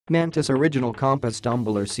Mantis Original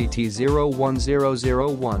ComposTumbler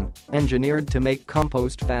CT01001, engineered to make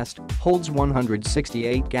compost fast, holds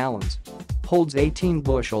 168 gallons. Holds 18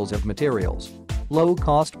 bushels of materials. Low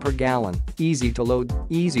cost per gallon, easy to load,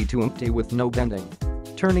 easy to empty with no bending.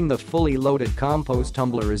 Turning the fully loaded compost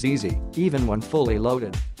tumbler is easy, even when fully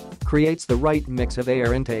loaded. Creates the right mix of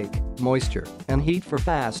air intake, moisture, and heat for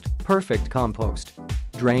fast, perfect compost.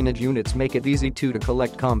 Drainage units make it easy to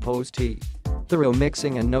collect compost heat. Thorough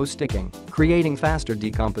mixing and no sticking, creating faster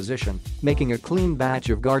decomposition, making a clean batch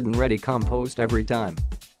of garden-ready compost every time.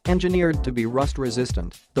 Engineered to be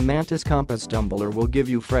rust-resistant, the Mantis ComposTumbler will give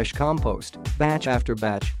you fresh compost, batch after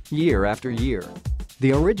batch, year after year.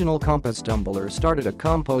 The original CompostTumbler started a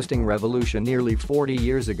composting revolution nearly 40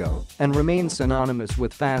 years ago and remains synonymous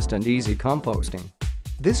with fast and easy composting.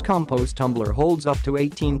 This compost tumbler holds up to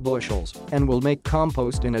 18 bushels and will make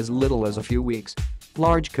compost in as little as a few weeks.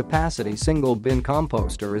 Large capacity single bin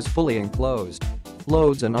composter is fully enclosed.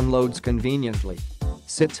 Loads and unloads conveniently.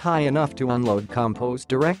 Sits high enough to unload compost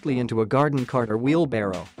directly into a garden cart or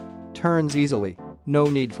wheelbarrow. Turns easily. No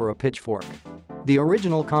need for a pitchfork. The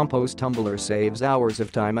original CompostTumbler saves hours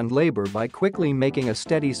of time and labor by quickly making a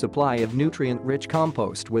steady supply of nutrient-rich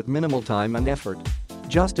compost with minimal time and effort.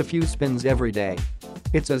 Just a few spins every day.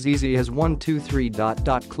 It's as easy as 1, 2, 3.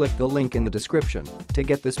 Click the link in the description to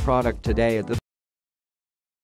get this product today at the